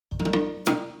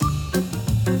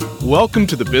Welcome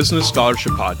to the Business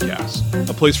Scholarship Podcast,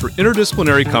 a place for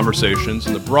interdisciplinary conversations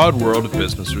in the broad world of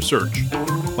business research.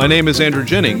 My name is Andrew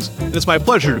Jennings, and it's my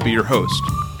pleasure to be your host.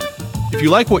 If you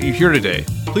like what you hear today,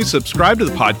 please subscribe to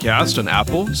the podcast on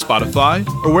Apple, Spotify,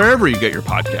 or wherever you get your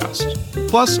podcasts.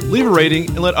 Plus, leave a rating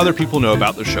and let other people know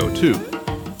about the show too.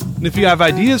 And if you have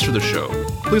ideas for the show,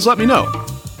 please let me know.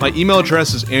 My email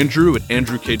address is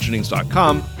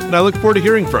andrew@andrewkjennings.com, and I look forward to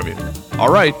hearing from you. All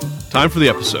right, time for the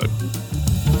episode.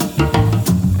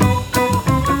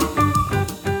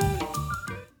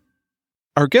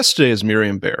 Our guest today is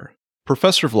Miriam Baer,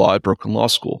 professor of law at Brooklyn Law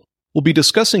School. We'll be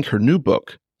discussing her new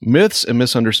book, Myths and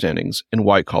Misunderstandings in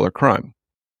White-Collar Crime.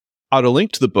 I'll add a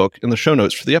link to the book in the show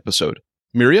notes for the episode.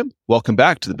 Miriam, welcome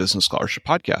back to the Business Scholarship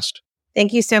Podcast.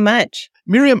 Thank you so much.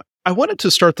 Miriam, I wanted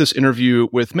to start this interview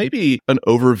with maybe an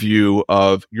overview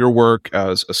of your work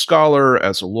as a scholar,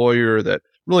 as a lawyer that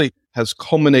really has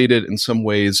culminated in some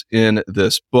ways in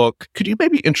this book. Could you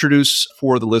maybe introduce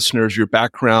for the listeners your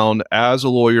background as a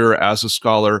lawyer, as a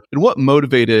scholar, and what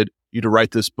motivated you to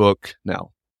write this book now?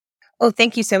 Oh,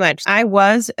 thank you so much. I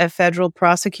was a federal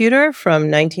prosecutor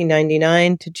from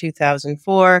 1999 to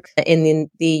 2004 in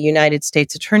the United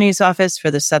States Attorney's Office for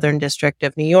the Southern District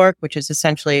of New York, which is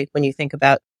essentially, when you think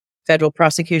about federal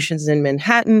prosecutions in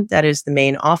Manhattan, that is the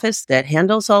main office that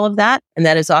handles all of that. And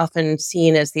that is often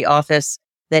seen as the office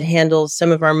that handles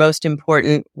some of our most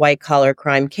important white-collar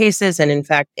crime cases. And in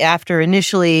fact, after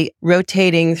initially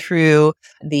rotating through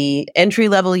the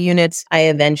entry-level units, I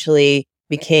eventually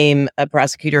became a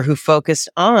prosecutor who focused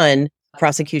on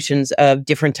prosecutions of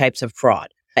different types of fraud.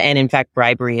 And in fact,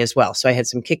 bribery as well. So I had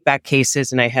some kickback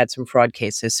cases and I had some fraud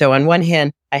cases. So on one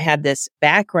hand, I had this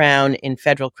background in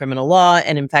federal criminal law.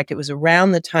 And in fact, it was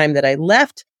around the time that I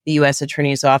left the U.S.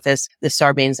 Attorney's Office, the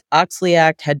Sarbanes-Oxley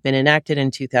Act had been enacted in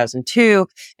 2002.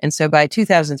 And so by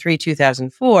 2003,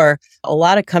 2004, a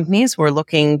lot of companies were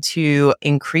looking to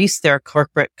increase their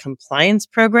corporate compliance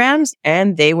programs,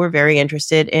 and they were very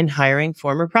interested in hiring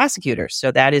former prosecutors. So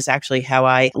that is actually how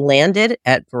I landed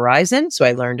at Verizon. So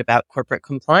I learned about corporate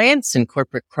compliance and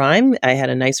corporate crime. I had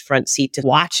a nice front seat to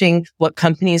watching what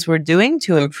companies were doing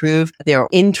to improve their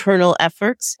internal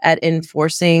efforts at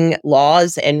enforcing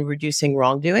laws and reducing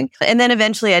wrongdoing. And then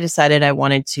eventually I decided I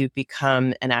wanted to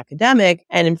become an academic.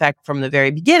 And in fact, from the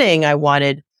very beginning, I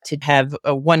wanted to have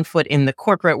one foot in the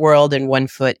corporate world and one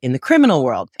foot in the criminal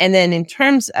world. And then in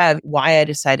terms of why I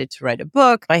decided to write a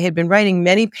book, I had been writing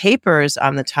many papers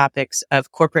on the topics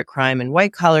of corporate crime and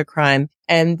white-collar crime.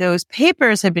 And those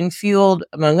papers had been fueled,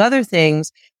 among other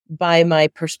things, by my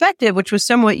perspective, which was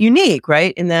somewhat unique,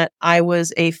 right? In that I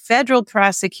was a federal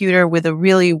prosecutor with a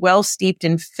really well-steeped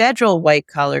in federal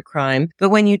white-collar crime.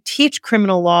 But when you teach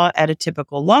criminal law at a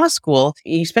typical law school,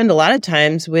 you spend a lot of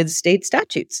times with state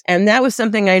statutes. And that was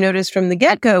something I noticed from the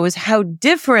get-go, was how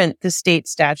different the state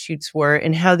statutes were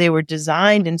and how they were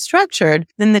designed and structured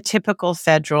than the typical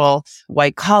federal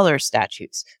white-collar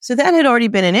statutes. So that had already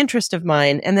been an interest of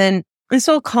mine. And then this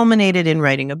all culminated in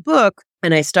writing a book.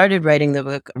 And I started writing the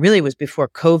book, really was before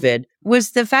COVID,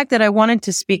 was the fact that I wanted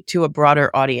to speak to a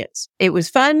broader audience. It was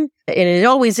fun, and it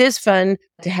always is fun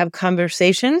to have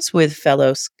conversations with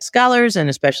fellow scholars and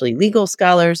especially legal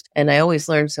scholars. And I always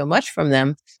learn so much from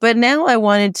them. But now I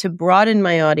wanted to broaden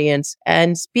my audience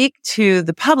and speak to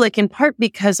the public, in part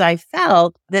because I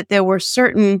felt that there were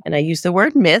certain, and I use the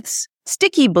word myths,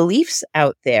 sticky beliefs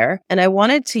out there. And I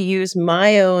wanted to use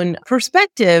my own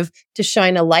perspective to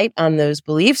shine a light on those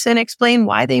beliefs and explain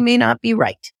why they may not be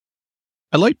right.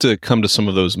 I'd like to come to some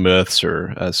of those myths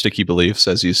or sticky beliefs,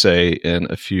 as you say, in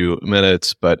a few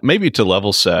minutes, but maybe to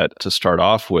level set to start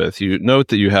off with, you note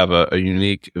that you have a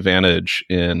unique advantage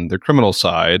in the criminal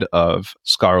side of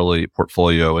scholarly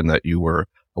portfolio in that you were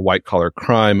a white-collar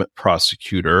crime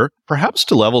prosecutor. Perhaps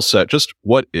to level set, just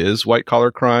what is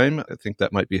white-collar crime? I think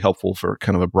that might be helpful for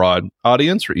kind of a broad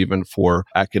audience or even for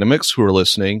academics who are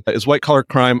listening. Is white-collar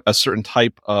crime a certain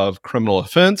type of criminal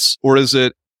offense, or is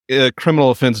it a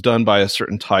criminal offense done by a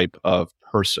certain type of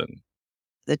person?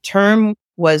 The term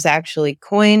was actually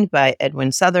coined by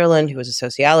Edwin Sutherland, who was a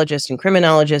sociologist and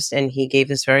criminologist, and he gave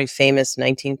this very famous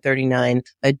 1939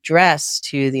 address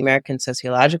to the American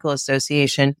Sociological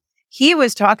Association. He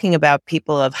was talking about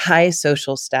people of high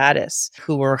social status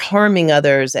who were harming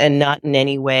others and not in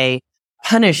any way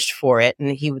punished for it.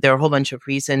 And there are a whole bunch of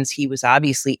reasons he was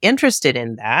obviously interested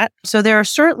in that. So there are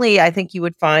certainly, I think you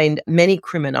would find many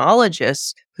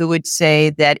criminologists who would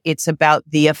say that it's about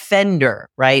the offender,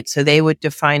 right? So they would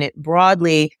define it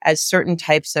broadly as certain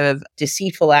types of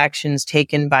deceitful actions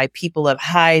taken by people of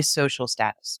high social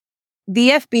status.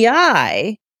 The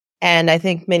FBI, and I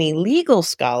think many legal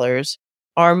scholars,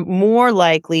 are more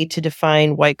likely to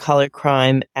define white-collar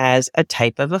crime as a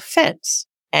type of offense.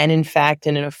 And in fact,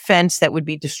 an offense that would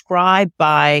be described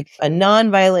by a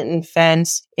nonviolent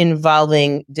offense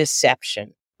involving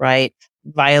deception, right?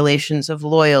 Violations of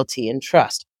loyalty and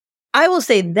trust. I will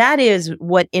say that is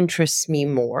what interests me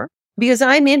more, because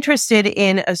I'm interested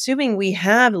in assuming we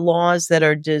have laws that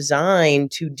are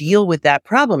designed to deal with that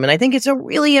problem. And I think it's a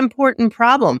really important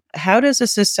problem. How does a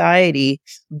society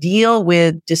deal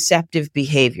with deceptive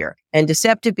behavior and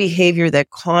deceptive behavior that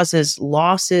causes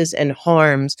losses and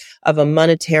harms of a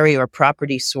monetary or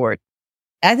property sort?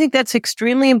 I think that's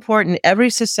extremely important. Every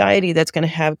society that's going to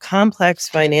have complex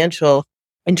financial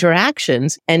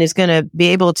interactions and is going to be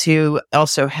able to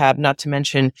also have, not to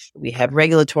mention, we have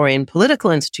regulatory and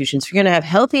political institutions. If you're going to have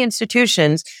healthy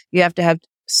institutions, you have to have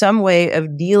some way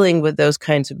of dealing with those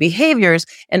kinds of behaviors.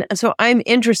 And so I'm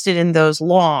interested in those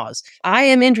laws. I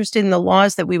am interested in the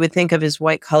laws that we would think of as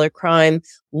white-collar crime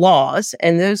laws.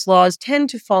 And those laws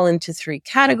tend to fall into three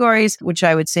categories, which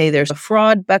I would say there's a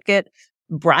fraud bucket,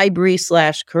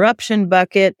 bribery/corruption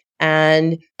bucket,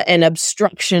 and an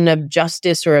obstruction of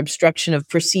justice or obstruction of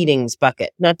proceedings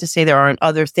bucket. Not to say there aren't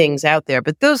other things out there,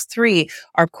 but those three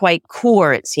are quite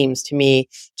core, it seems to me,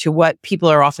 to what people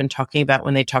are often talking about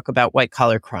when they talk about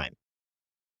white-collar crime.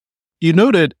 You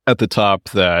noted at the top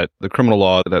that the criminal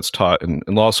law that's taught in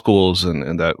law schools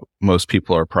and that most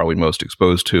people are probably most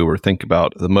exposed to or think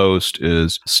about the most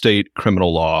is state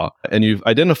criminal law. And you've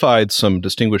identified some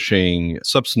distinguishing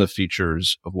substantive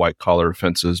features of white-collar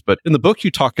offenses. But in the book, you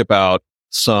talk about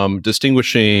some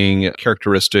distinguishing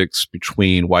characteristics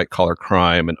between white-collar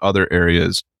crime and other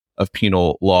areas of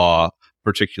penal law,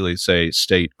 particularly, say,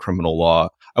 state criminal law.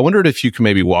 I wondered if you could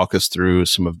maybe walk us through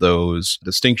some of those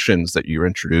distinctions that you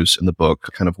introduce in the book,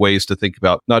 kind of ways to think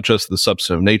about not just the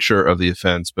substantive nature of the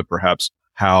offense, but perhaps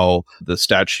how the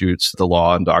statutes, the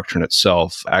law, and doctrine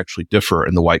itself actually differ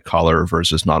in the white-collar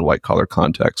versus non-white-collar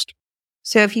context.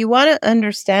 So if you want to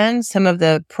understand some of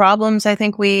the problems I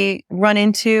think we run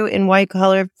into in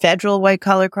federal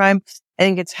white-collar crime, I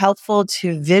think it's helpful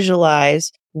to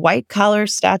visualize white-collar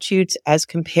statutes as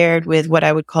compared with what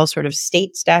I would call sort of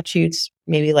state statutes,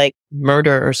 maybe like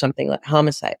murder or something like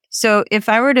homicide. So if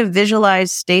I were to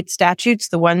visualize state statutes,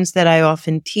 the ones that I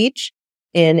often teach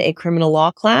in a criminal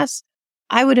law class,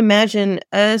 I would imagine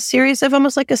a series of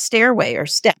almost like a stairway or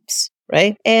steps,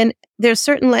 right? And there's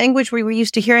certain language where we're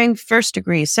used to hearing first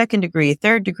degree, second degree,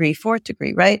 third degree, fourth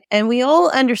degree, right? And we all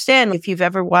understand, if you've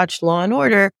ever watched Law and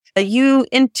Order, you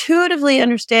intuitively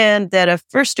understand that a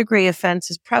first degree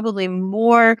offense is probably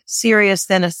more serious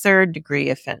than a third degree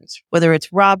offense, whether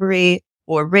it's robbery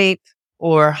or rape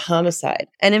or homicide.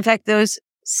 And in fact, those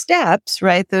steps,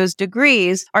 right, those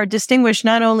degrees are distinguished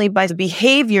not only by the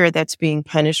behavior that's being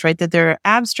punished, right, that there are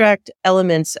abstract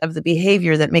elements of the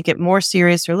behavior that make it more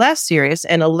serious or less serious,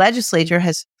 and a legislature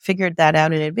has figured that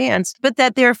out in advance, but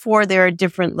that therefore there are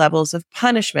different levels of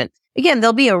punishment. Again,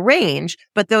 there'll be a range,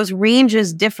 but those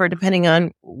ranges differ depending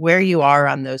on where you are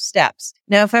on those steps.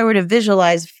 Now, if I were to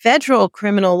visualize federal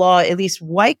criminal law, at least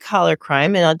white-collar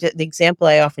crime, and the example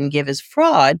I often give is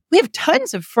fraud, we have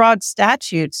tons of fraud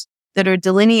statutes that are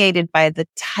delineated by the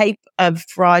type of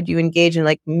fraud you engage in,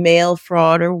 like mail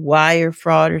fraud or wire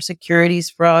fraud or securities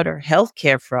fraud or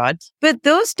healthcare fraud. But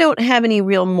those don't have any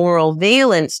real moral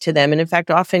valence to them. And in fact,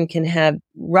 often can have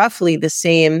roughly the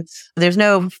same. There's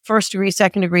no first degree,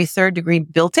 second degree, third degree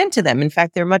built into them. In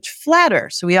fact, they're much flatter.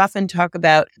 So we often talk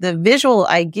about the visual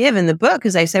I give in the book,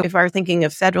 as I say, if I were thinking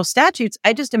of federal statutes,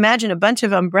 I just imagine a bunch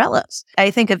of umbrellas. I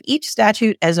think of each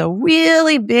statute as a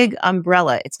really big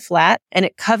umbrella. It's flat and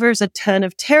it covers a ton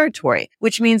of territory,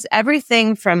 which means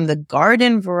everything from the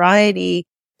garden variety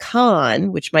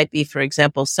con, which might be, for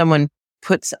example, someone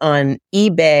puts on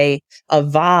eBay a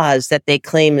vase that they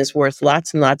claim is worth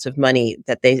lots and lots of money,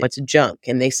 it's junk,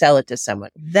 and they sell it to someone.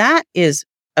 That is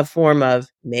a form of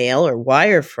mail or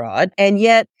wire fraud. And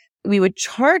yet we would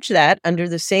charge that under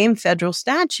the same federal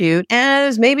statute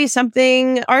as maybe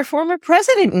something our former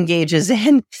president engages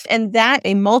in. And that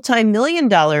a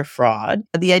multi-million-dollar fraud,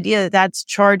 the idea that that's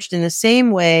charged in the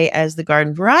same way as the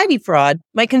garden variety fraud,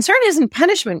 my concern isn't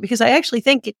punishment, because I actually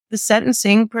think the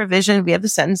sentencing provision, we have the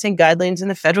sentencing guidelines in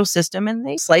the federal system, and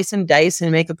they slice and dice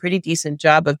and make a pretty decent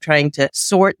job of trying to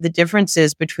sort the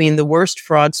differences between the worst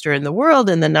fraudster in the world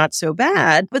and the not so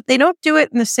bad. But they don't do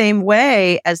it in the same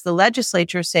way as the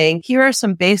legislature saying, here are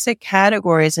some basic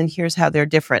categories and here's how they're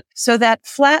different. So that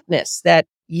flatness, that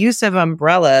use of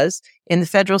umbrellas in the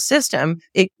federal system,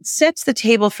 it sets the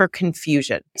table for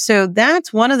confusion. So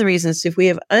that's one of the reasons if we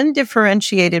have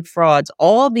undifferentiated frauds,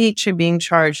 all each are being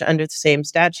charged under the same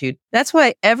statute. That's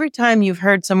why every time you've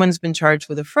heard someone's been charged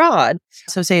with a fraud,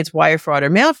 so say it's wire fraud or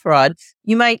mail fraud,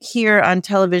 you might hear on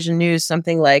television news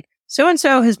something like,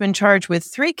 so-and-so has been charged with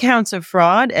 3 counts of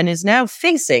fraud and is now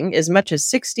facing as much as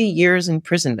 60 years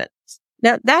imprisonment.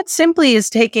 Now, that simply is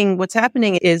taking what's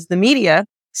happening is the media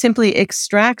simply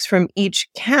extracts from each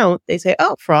count. They say,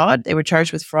 oh, fraud. They were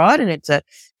charged with fraud and it's a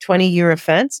 20-year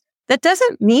offense. That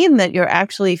doesn't mean that you're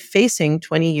actually facing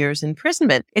 20 years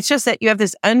imprisonment. It's just that you have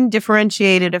this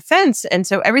undifferentiated offense. And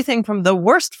so everything from the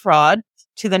worst fraud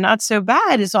to the not so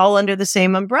bad is all under the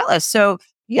same umbrella. So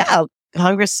yeah,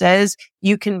 Congress says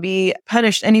you can be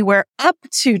punished anywhere up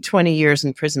to 20 years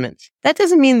imprisonment. That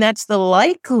doesn't mean that's the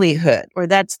likelihood or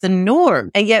that's the norm.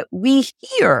 And yet we,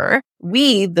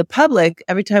 the public,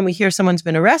 every time we hear someone's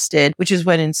been arrested, which is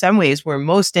when in some ways we're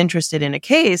most interested in a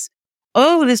case,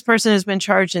 oh, this person has been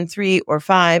charged in 3 or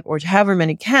 5 or however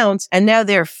many counts, and now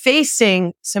they're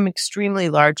facing some extremely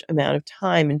large amount of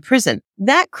time in prison.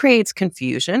 That creates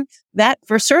confusion. That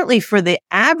certainly for the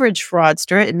average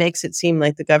fraudster, it makes it seem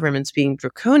like the government's being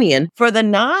draconian. For the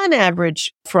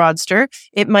non-average fraudster,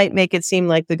 it might make it seem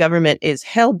like the government is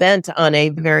hell-bent on a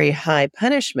very high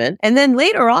punishment. And then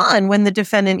later on, when the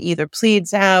defendant either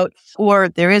pleads out or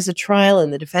there is a trial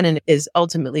and the defendant is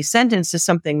ultimately sentenced to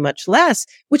something much less,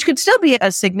 which could still be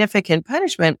a significant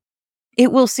punishment,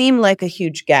 it will seem like a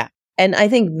huge gap. And I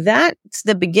think that's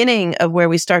the beginning of where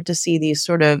we start to see these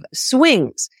sort of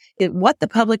swings in what the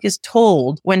public is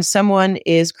told when someone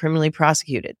is criminally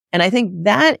prosecuted. And I think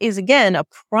that is, again, a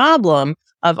problem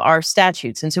of our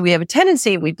statutes. And so we have a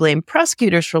tendency, we blame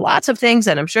prosecutors for lots of things,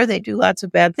 and I'm sure they do lots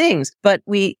of bad things, but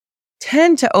we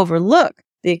tend to overlook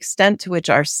the extent to which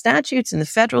our statutes in the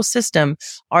federal system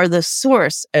are the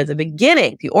source, or the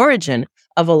beginning, the origin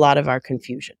of a lot of our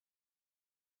confusion.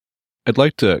 I'd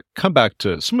like to come back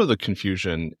to some of the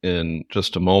confusion in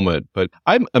just a moment, but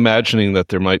I'm imagining that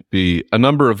there might be a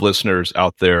number of listeners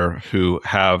out there who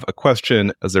have a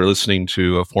question as they're listening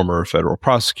to a former federal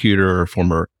prosecutor,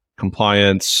 former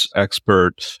compliance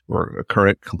expert, or a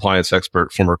current compliance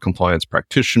expert, former compliance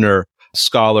practitioner,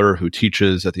 scholar who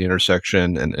teaches at the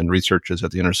intersection and researches at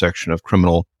the intersection of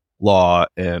criminal law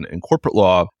and corporate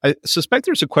law. I suspect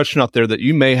there's a question out there that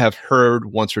you may have heard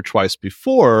once or twice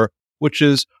before, which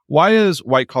is, why is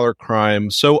white-collar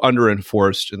crime so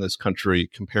under-enforced in this country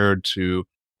compared to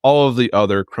all of the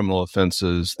other criminal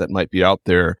offenses that might be out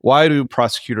there? Why do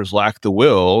prosecutors lack the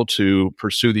will to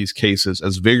pursue these cases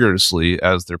as vigorously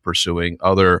as they're pursuing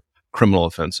other criminal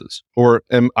offenses? Or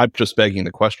am I just begging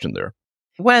the question there?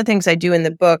 One of the things I do in the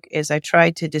book is I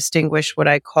try to distinguish what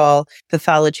I call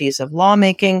pathologies of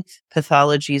lawmaking,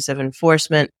 pathologies of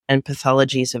enforcement, and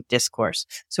pathologies of discourse.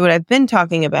 So what I've been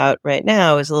talking about right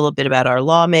now is a little bit about our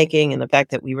lawmaking and the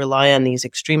fact that we rely on these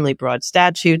extremely broad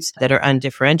statutes that are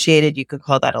undifferentiated. You could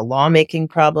call that a lawmaking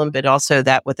problem, but also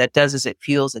that what that does is it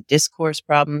fuels a discourse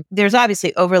problem. There's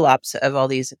obviously overlaps of all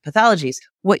these pathologies.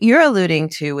 What you're alluding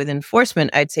to with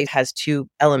enforcement, I'd say, has 2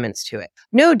 elements to it.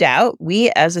 No doubt, we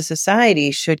as a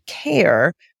society should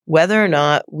care whether or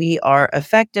not we are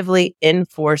effectively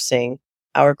enforcing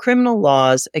our criminal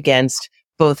laws against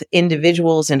both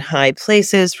individuals in high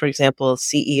places, for example,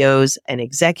 CEOs and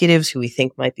executives who we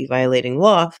think might be violating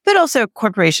law, but also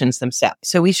corporations themselves.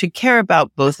 So we should care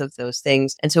about both of those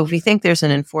things. And so if we think there's an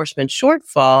enforcement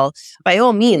shortfall, by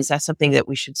all means, that's something that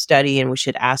we should study and we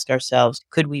should ask ourselves,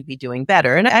 could we be doing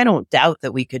better? And I don't doubt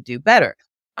that we could do better.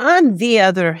 On the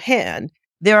other hand,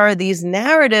 there are these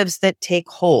narratives that take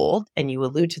hold, and you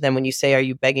allude to them when you say, are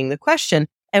you begging the question?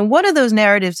 And one of those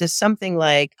narratives is something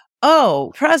like,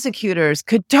 oh, prosecutors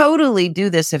could totally do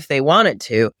this if they wanted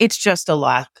to. It's just a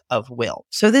lack of will.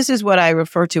 So this is what I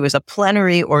refer to as a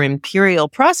plenary or imperial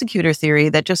prosecutor theory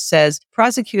that just says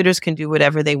prosecutors can do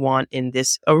whatever they want in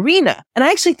this arena. And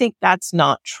I actually think that's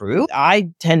not true.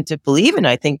 I tend to believe, and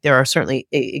I think there are certainly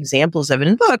examples of it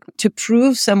in the book, to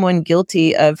prove someone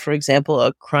guilty of, for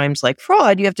example, crimes like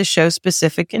fraud, you have to show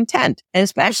specific intent. And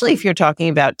especially if you're talking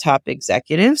about top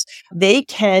executives, they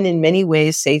can in many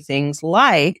ways say things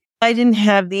like, I didn't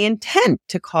have the intent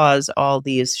to cause all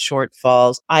these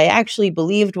shortfalls. I actually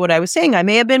believed what I was saying. I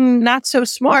may have been not so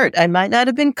smart. I might not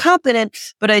have been competent,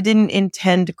 but I didn't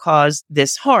intend to cause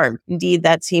this harm. Indeed,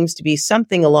 that seems to be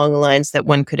something along the lines that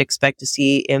one could expect to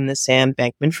see in the Sam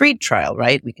Bankman-Fried trial,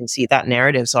 right? We can see that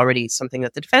narrative is already something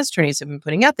that the defense attorneys have been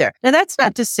putting out there. Now, that's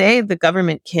not to say the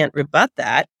government can't rebut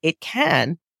that. It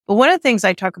can. But one of the things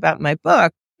I talk about in my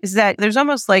book is that there's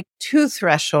almost like 2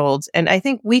 thresholds, and I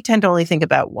think we tend to only think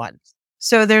about one.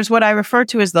 So there's what I refer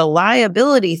to as the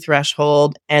liability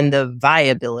threshold and the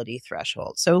viability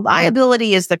threshold. So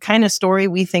liability is the kind of story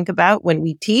we think about when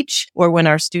we teach or when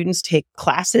our students take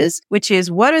classes, which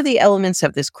is what are the elements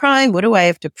of this crime? What do I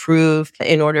have to prove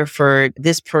in order for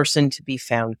this person to be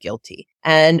found guilty?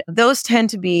 And those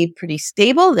tend to be pretty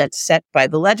stable. That's set by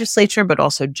the legislature, but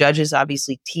also judges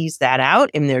obviously tease that out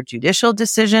in their judicial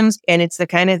decisions. And it's the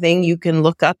kind of thing you can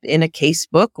look up in a case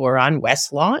book or on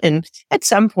Westlaw. And at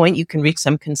some point, you can reach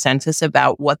some consensus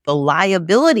about what the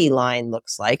liability line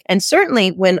looks like. And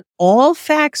certainly when all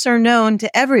facts are known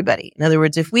to everybody, in other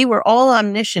words, if we were all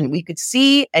omniscient, we could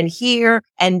see and hear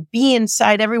and be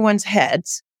inside everyone's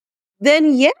heads,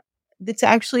 then yeah, it's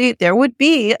actually, there would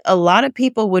be a lot of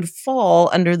people would fall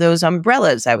under those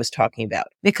umbrellas I was talking about,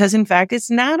 because in fact,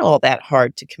 it's not all that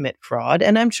hard to commit fraud.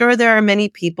 And I'm sure there are many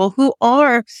people who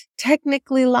are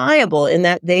technically liable in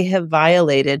that they have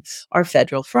violated our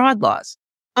federal fraud laws.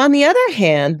 On the other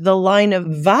hand, the line of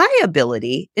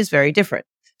viability is very different.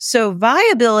 So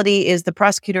viability is the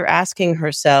prosecutor asking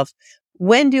herself,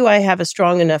 when do I have a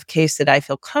strong enough case that I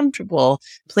feel comfortable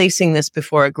placing this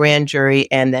before a grand jury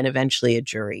and then eventually a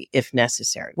jury if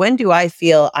necessary? When do I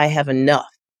feel I have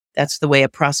enough? That's the way a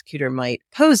prosecutor might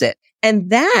pose it. And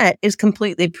that is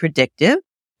completely predictive.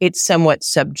 It's somewhat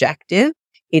subjective.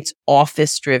 It's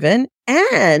office driven,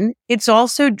 and it's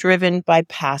also driven by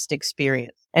past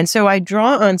experience. And so I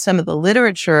draw on some of the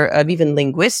literature of even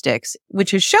linguistics,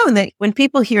 which has shown that when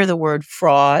people hear the word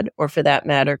fraud, or for that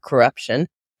matter, corruption,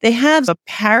 they have a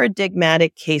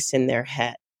paradigmatic case in their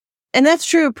head. And that's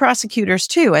true of prosecutors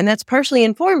too. And that's partially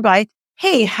informed by,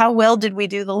 hey, how well did we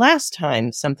do the last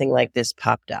time something like this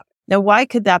popped up? Now, why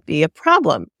could that be a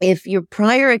problem? If your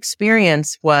prior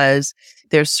experience was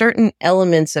there's certain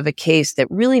elements of a case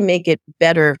that really make it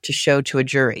better to show to a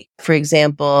jury. For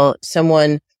example,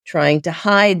 someone trying to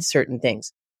hide certain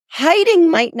things. Hiding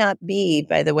might not be,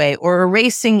 by the way, or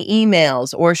erasing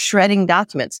emails or shredding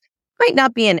documents might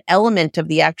not be an element of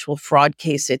the actual fraud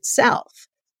case itself.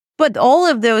 But all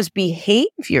of those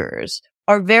behaviors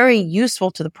are very useful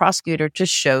to the prosecutor to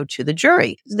show to the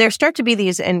jury. There start to be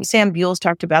these, and Sam Buell's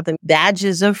talked about them,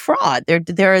 badges of fraud.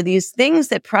 There are these things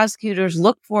that prosecutors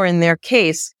look for in their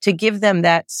case to give them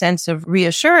that sense of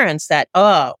reassurance that,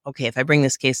 oh, okay, if I bring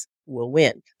this case, we'll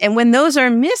win. And when those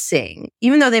are missing,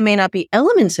 even though they may not be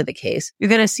elements of the case, you're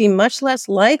going to see much less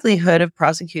likelihood of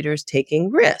prosecutors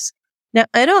taking risk. Now,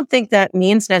 I don't think that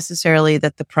means necessarily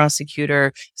that the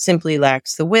prosecutor simply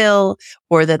lacks the will,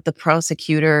 or that the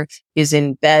prosecutor is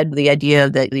in bed. The idea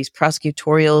that these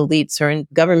prosecutorial elites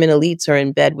government elites are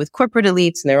in bed with corporate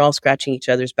elites and they're all scratching each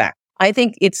other's back. I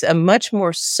think it's a much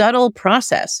more subtle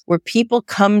process where people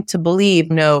come to believe,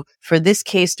 no, for this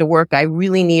case to work, I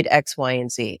really need X, Y,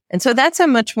 and Z. And so that's a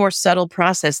much more subtle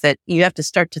process that you have to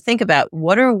start to think about.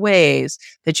 What are ways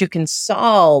that you can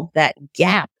solve that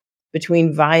gap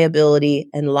between viability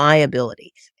and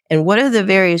liability? And what are the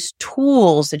various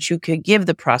tools that you could give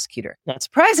the prosecutor? Not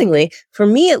surprisingly, for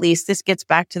me at least, this gets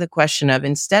back to the question of,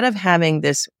 instead of having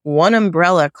this one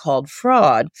umbrella called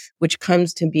fraud, which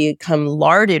comes to become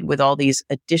larded with all these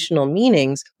additional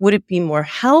meanings, would it be more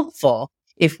helpful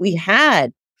if we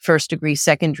had first degree,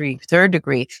 second degree, third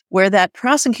degree, where that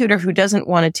prosecutor who doesn't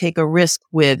want to take a risk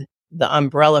with the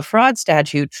umbrella fraud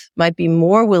statute might be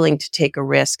more willing to take a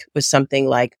risk with something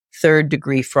like third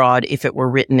degree fraud if it were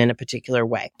written in a particular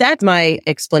way. That's my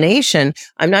explanation.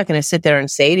 I'm not going to sit there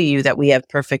and say to you that we have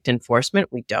perfect enforcement.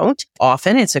 We don't.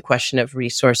 Often it's a question of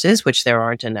resources, which there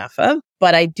aren't enough of.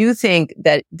 But I do think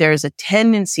that there's a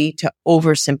tendency to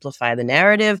oversimplify the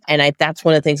narrative. And that's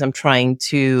one of the things I'm trying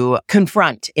to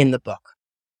confront in the book.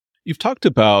 You've talked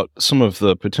about some of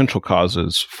the potential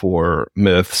causes for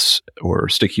myths or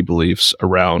sticky beliefs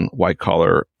around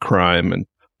white-collar crime. And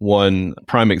one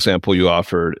prime example you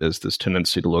offered is this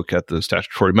tendency to look at the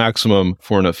statutory maximum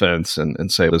for an offense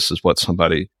and say this is what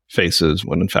somebody faces,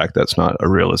 when in fact that's not a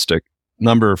realistic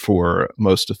number for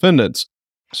most defendants.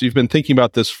 So you've been thinking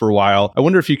about this for a while. I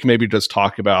wonder if you can maybe just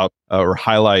talk about or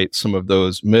highlight some of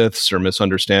those myths or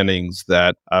misunderstandings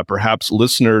that perhaps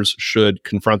listeners should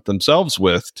confront themselves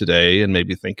with today, and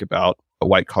maybe think about a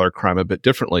white-collar crime a bit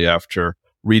differently after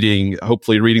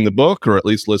hopefully reading the book, or at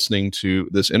least listening to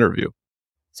this interview.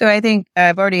 So I think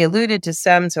I've already alluded to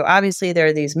some. So obviously there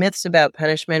are these myths about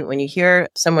punishment. When you hear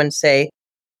someone say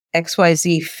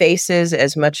XYZ faces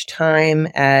as much time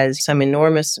as some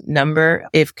enormous number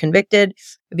if convicted,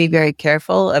 be very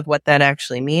careful of what that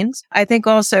actually means. I think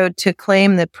also to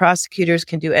claim that prosecutors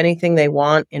can do anything they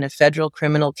want in a federal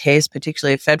criminal case,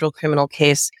 particularly a federal criminal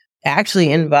case actually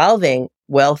involving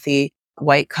wealthy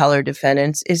white collar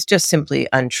defendants is just simply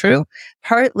untrue,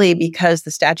 partly because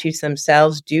the statutes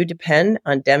themselves do depend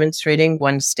on demonstrating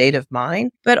one's state of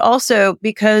mind, but also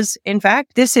because, in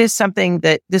fact, this is something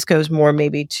that this goes more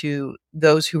maybe to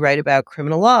those who write about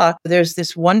criminal law. There's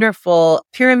this wonderful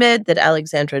pyramid that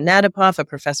Alexandra Nadapoff, a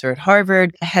professor at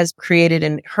Harvard, has created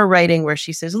in her writing where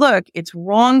she says, look, it's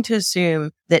wrong to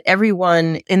assume that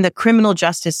everyone in the criminal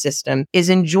justice system is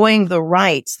enjoying the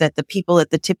rights that the people at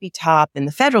the tippy top in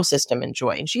the federal system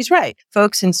enjoy. And she's right.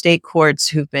 Folks in state courts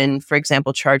who've been, for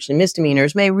example, charged in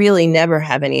misdemeanors may really never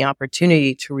have any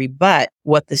opportunity to rebut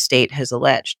what the state has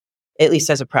alleged, at least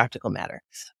as a practical matter.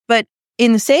 But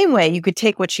in the same way, you could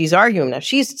take what she's arguing. Now,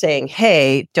 she's saying,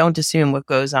 hey, don't assume what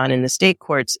goes on in the state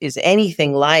courts is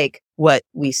anything like what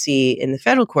we see in the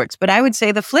federal courts. But I would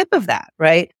say the flip of that,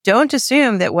 right? Don't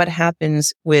assume that what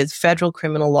happens with federal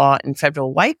criminal law and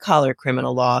federal white-collar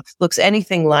criminal law looks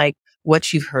anything like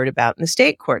what you've heard about in the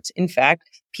state courts. In fact,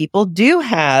 people do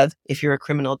have, if you're a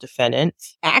criminal defendant,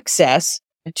 access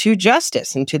to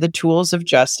justice and to the tools of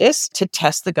justice to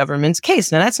test the government's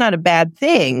case. Now, that's not a bad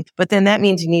thing, but then that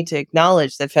means you need to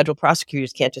acknowledge that federal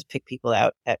prosecutors can't just pick people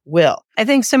out at will. I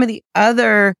think some of the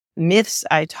other myths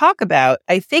I talk about,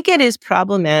 I think it is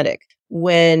problematic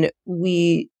when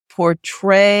we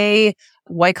portray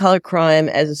white-collar crime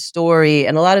as a story,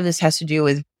 and a lot of this has to do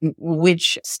with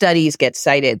which studies get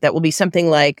cited. That will be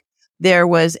something like, there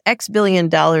was X billion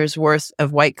dollars worth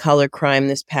of white-collar crime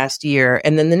this past year.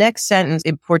 And then the next sentence,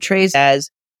 it portrays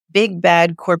as big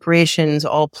bad corporations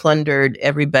all plundered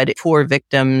everybody, poor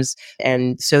victims.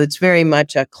 And so it's very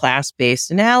much a class-based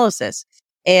analysis.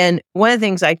 And one of the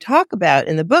things I talk about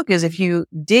in the book is if you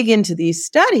dig into these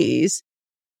studies,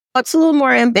 it's a little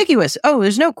more ambiguous. Oh,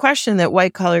 there's no question that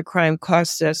white-collar crime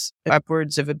costs us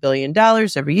upwards of $1 billion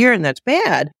every year, and that's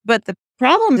bad. But the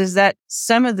problem is that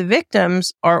some of the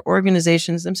victims are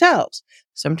organizations themselves.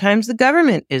 Sometimes the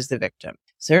government is the victim.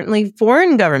 Certainly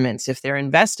foreign governments, if they're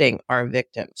investing, are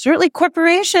victims. Certainly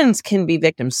corporations can be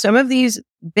victims. Some of these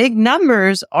big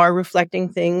numbers are reflecting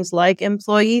things like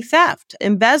employee theft,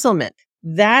 embezzlement.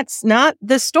 That's not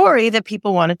the story that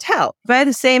people want to tell. By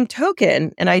the same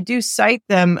token, and I do cite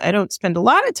them, I don't spend a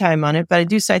lot of time on it, but I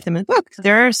do cite them in the book.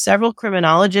 There are several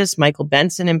criminologists, Michael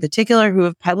Benson in particular, who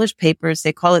have published papers.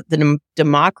 They call it the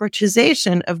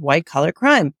democratization of white-collar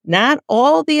crime. Not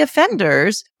all the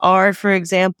offenders are, for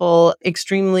example,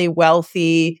 extremely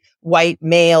wealthy white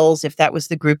males, if that was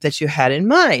the group that you had in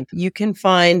mind. You can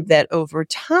find that over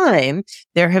time,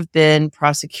 there have been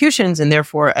prosecutions and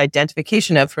therefore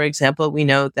identification of, for example, we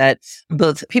know that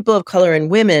both people of color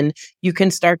and women, you can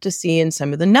start to see in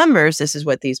some of the numbers, this is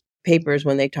what these papers,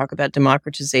 when they talk about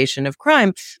democratization of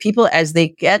crime, people as they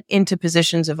get into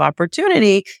positions of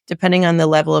opportunity, depending on the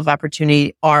level of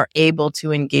opportunity, are able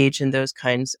to engage in those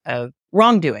kinds of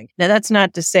wrongdoing. Now, that's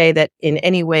not to say that in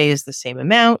any way is the same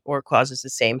amount or causes the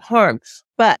same harm,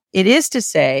 but it is to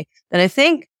say that I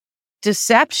think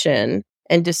deception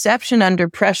and deception under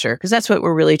pressure, because that's what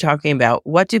we're really talking about.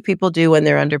 What do people do when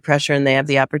they're under pressure and they have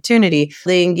the opportunity?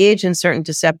 They engage in certain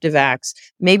deceptive acts.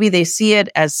 Maybe they see it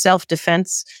as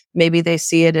self-defense. Maybe they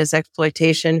see it as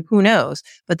exploitation. Who knows?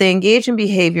 But they engage in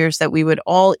behaviors that we would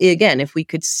all, again, if we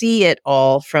could see it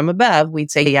all from above,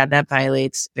 we'd say, yeah, that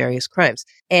violates various crimes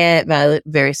and violate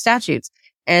various statutes.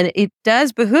 And it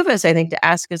does behoove us, I think, to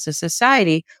ask as a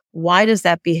society, why does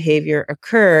that behavior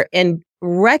occur? And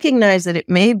recognize that it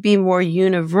may be more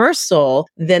universal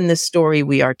than the story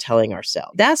we are telling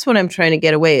ourselves. That's what I'm trying to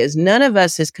get away is none of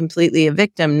us is completely a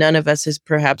victim. None of us is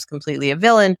perhaps completely a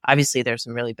villain. Obviously, there's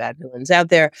some really bad villains out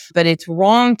there, but it's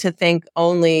wrong to think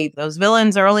only those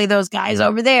villains are only those guys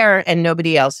over there and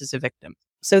nobody else is a victim.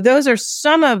 So those are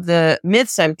some of the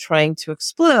myths I'm trying to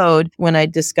explode when I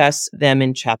discuss them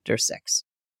in chapter 6.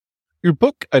 Your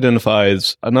book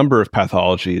identifies a number of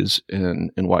pathologies in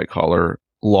white-collar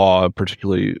law,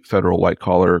 particularly federal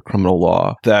white-collar criminal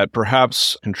law, that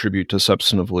perhaps contribute to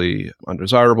substantively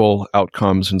undesirable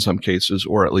outcomes in some cases,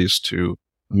 or at least to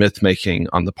myth-making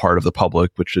on the part of the public,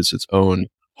 which is its own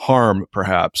harm,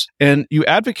 perhaps. And you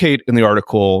advocate in the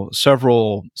article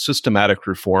several systematic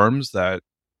reforms that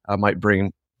might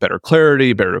bring better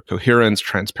clarity, better coherence,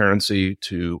 transparency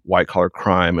to white-collar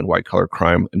crime and white-collar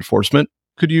crime enforcement.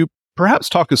 Could you perhaps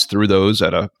talk us through those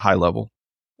at a high level?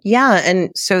 Yeah.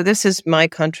 And so this is my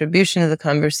contribution to the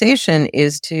conversation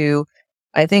is to,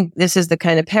 I think this is the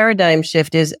kind of paradigm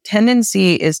shift is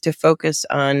tendency is to focus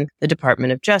on the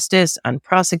Department of Justice, on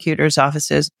prosecutors'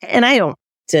 offices. And I don't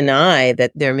deny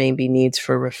that there may be needs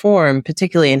for reform,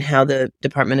 particularly in how the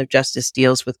Department of Justice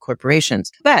deals with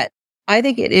corporations. But I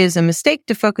think it is a mistake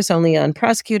to focus only on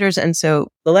prosecutors. And so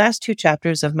the last 2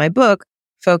 chapters of my book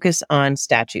focus on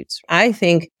statutes. I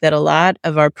think that a lot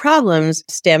of our problems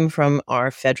stem from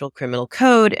our federal criminal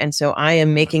code. And so I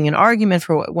am making an argument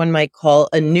for what one might call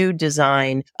a new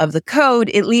design of the code,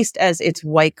 at least as its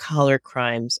white collar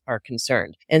crimes are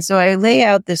concerned. And so I lay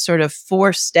out this sort of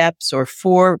 4 steps or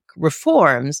 4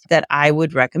 reforms that I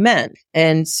would recommend.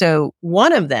 And so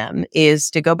one of them is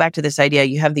to go back to this idea,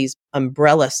 you have these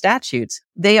umbrella statutes.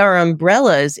 They are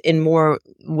umbrellas in more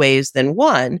ways than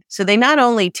one. So they not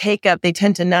only they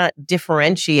tend to not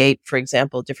differentiate, for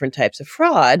example, different types of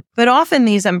fraud, but often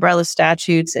these umbrella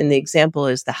statutes, and the example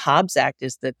is the Hobbs Act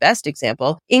is the best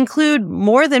example, include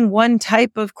more than one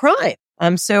type of crime.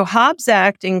 So Hobbs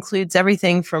Act includes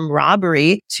everything from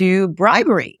robbery to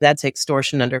bribery. That's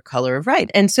extortion under color of right.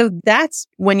 And so that's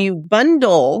when you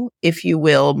bundle, if you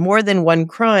will, more than one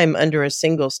crime under a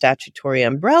single statutory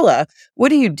umbrella,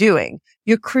 what are you doing?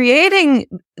 You're creating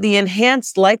the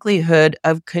enhanced likelihood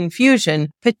of confusion,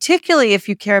 particularly if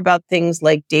you care about things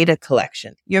like data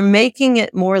collection. You're making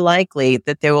it more likely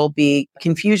that there will be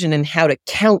confusion in how to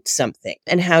count something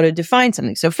and how to define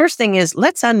something. So first thing is,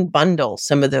 let's unbundle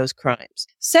some of those crimes.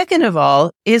 Second of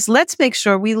all is let's make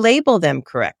sure we label them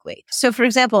correctly. So for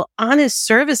example, honest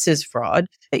services fraud,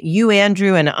 you,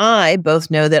 Andrew, and I both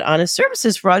know that honest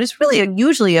services fraud is really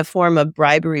usually a form of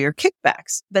bribery or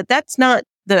kickbacks, but that's not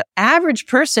the average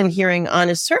person hearing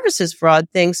honest services fraud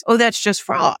thinks, oh, that's just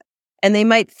fraud. And they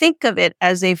might think of it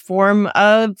as a form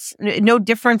of no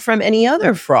different from any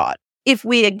other fraud. If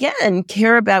we, again,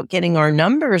 care about getting our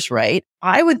numbers right,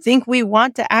 I would think we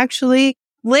want to actually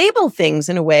label things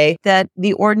in a way that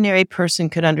the ordinary person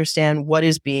could understand what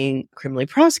is being criminally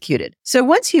prosecuted. So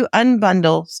once you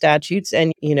unbundle statutes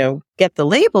and, get the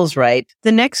labels right,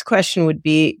 the next question would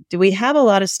be, do we have a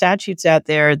lot of statutes out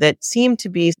there that seem to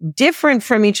be different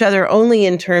from each other only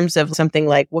in terms of something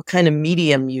like what kind of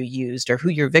medium you used or who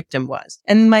your victim was?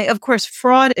 And of course,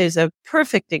 fraud is a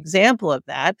perfect example of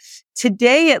that.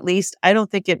 Today, at least, I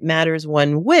don't think it matters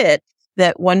one whit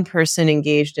that one person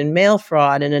engaged in mail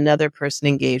fraud and another person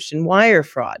engaged in wire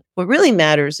fraud. What really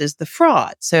matters is the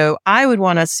fraud. So I would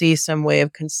want to see some way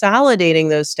of consolidating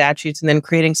those statutes and then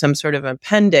creating some sort of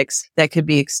appendix that could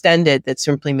be extended that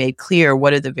simply made clear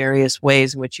what are the various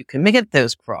ways in which you can get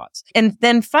those frauds. And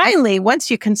then finally, once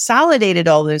you consolidated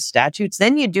all those statutes,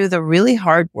 then you do the really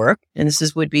hard work. And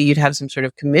would be you'd have some sort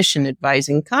of commission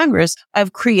advising Congress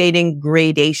of creating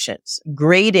gradations.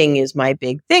 Grading is my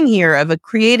big thing here of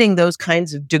creating those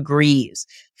kinds of degrees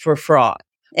for fraud.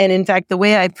 And in fact, the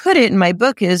way I put it in my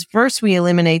book is first we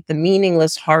eliminate the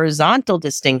meaningless horizontal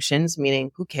distinctions,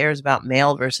 meaning who cares about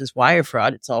mail versus wire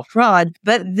fraud? It's all fraud.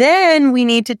 But then we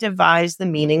need to devise the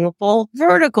meaningful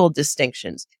vertical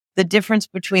distinctions, the difference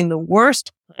between the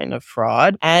worst kind of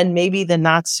fraud and maybe the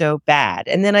not so bad.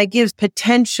 And then I give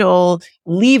potential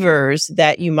levers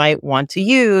that you might want to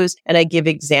use. And I give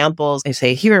examples. I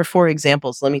say, here are 4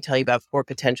 examples. Let me tell you about 4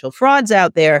 potential frauds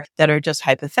out there that are just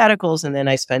hypotheticals. And then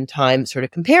I spend time sort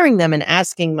of comparing them and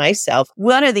asking myself,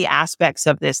 what are the aspects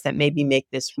of this that maybe make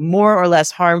this more or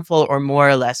less harmful or more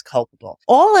or less culpable?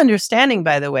 All understanding,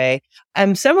 by the way,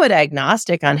 I'm somewhat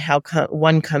agnostic on how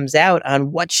one comes out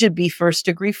on what should be first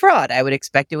degree fraud. I would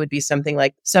expect it would be something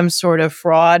like some sort of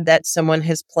fraud that someone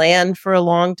has planned for a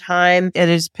long time that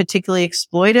is particularly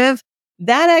exploitive.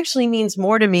 That actually means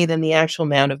more to me than the actual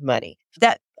amount of money.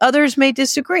 That others may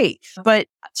disagree. But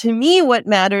to me, what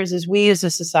matters is we as a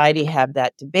society have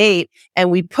that debate and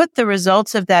we put the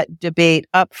results of that debate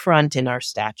up front in our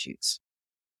statutes.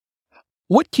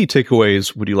 What key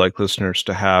takeaways would you like listeners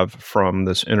to have from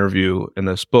this interview and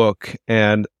this book?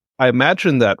 And I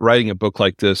imagine that writing a book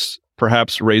like this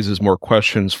perhaps raises more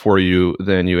questions for you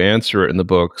than you answer in the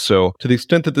book. So to the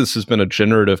extent that this has been a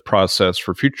generative process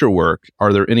for future work,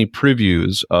 are there any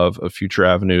previews of future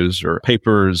avenues or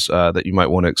papers that you might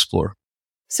want to explore?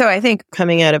 So I think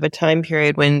coming out of a time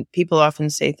period when people often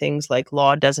say things like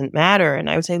law doesn't matter, and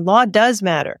I would say law does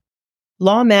matter.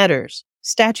 Law matters.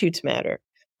 Statutes matter.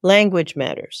 Language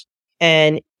matters.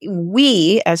 And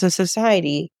we as a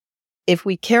society, if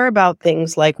we care about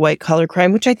things like white collar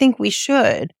crime, which I think we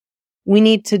should, we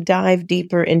need to dive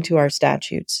deeper into our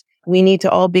statutes. We need to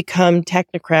all become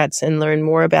technocrats and learn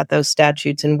more about those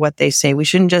statutes and what they say. We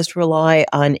shouldn't just rely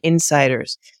on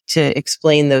insiders to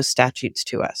explain those statutes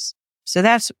to us. So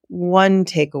that's one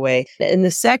takeaway. And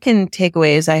the second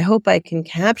takeaway is I hope I can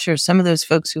capture some of those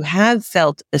folks who have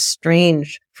felt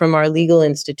estranged from our legal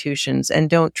institutions and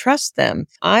don't trust them.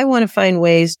 I want to find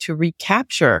ways to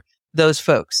recapture those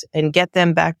folks and get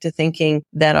them back to thinking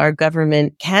that our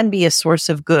government can be a source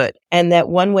of good. And that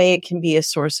one way it can be a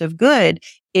source of good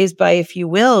is by, if you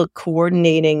will,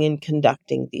 coordinating and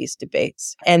conducting these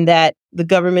debates. And that the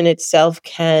government itself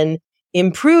can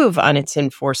improve on its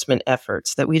enforcement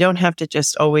efforts, that we don't have to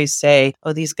just always say,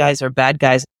 oh, these guys are bad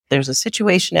guys. There's a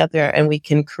situation out there and we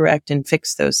can correct and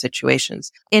fix those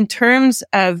situations. In terms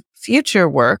of future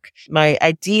work, my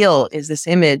ideal is this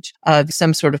image of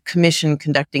some sort of commission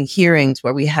conducting hearings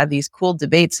where we have these cool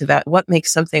debates about what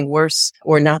makes something worse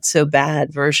or not so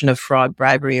bad version of fraud,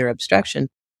 bribery, or obstruction.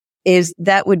 Is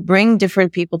that would bring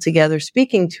different people together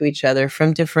speaking to each other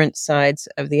from different sides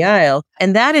of the aisle.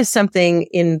 And that is something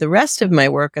in the rest of my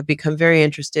work, I've become very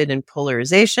interested in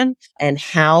polarization and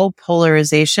how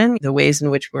polarization, the ways in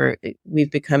which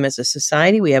we've become as a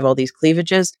society, we have all these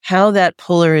cleavages, how that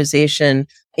polarization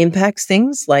impacts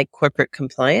things like corporate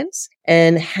compliance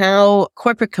and how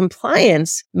corporate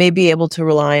compliance may be able to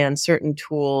rely on certain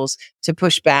tools to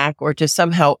push back or to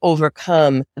somehow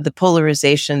overcome the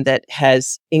polarization that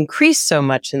has increased so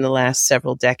much in the last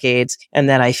several decades and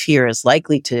that I fear is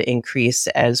likely to increase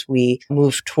as we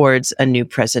move towards a new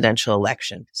presidential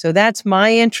election. So that's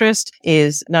my interest,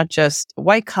 is not just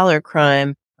white collar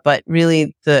crime, but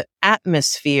really the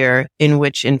atmosphere in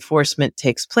which enforcement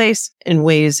takes place and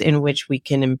ways in which we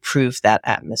can improve that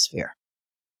atmosphere.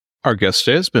 Our guest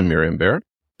today has been Miriam Baer,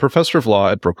 professor of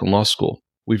law at Brooklyn Law School.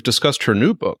 We've discussed her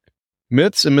new book,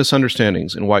 Myths and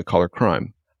Misunderstandings in White-Collar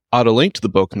Crime. I'll add a link to the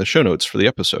book in the show notes for the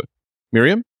episode.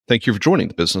 Miriam, thank you for joining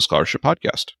the Business Scholarship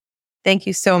Podcast. Thank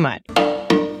you so much.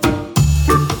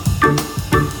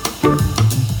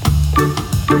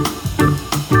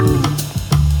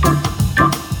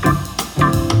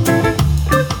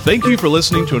 Thank you for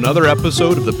listening to another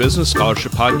episode of the Business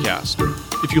Scholarship Podcast.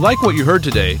 If you like what you heard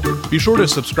today, be sure to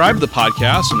subscribe to the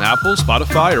podcast on Apple,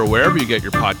 Spotify, or wherever you get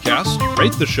your podcasts,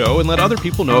 rate the show, and let other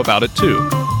people know about it too.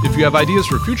 If you have ideas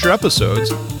for future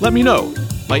episodes, let me know.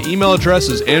 My email address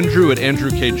is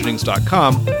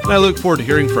andrew@andrewkjennings.com, and I look forward to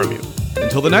hearing from you.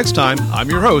 Until the next time, I'm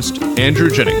your host, Andrew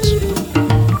Jennings.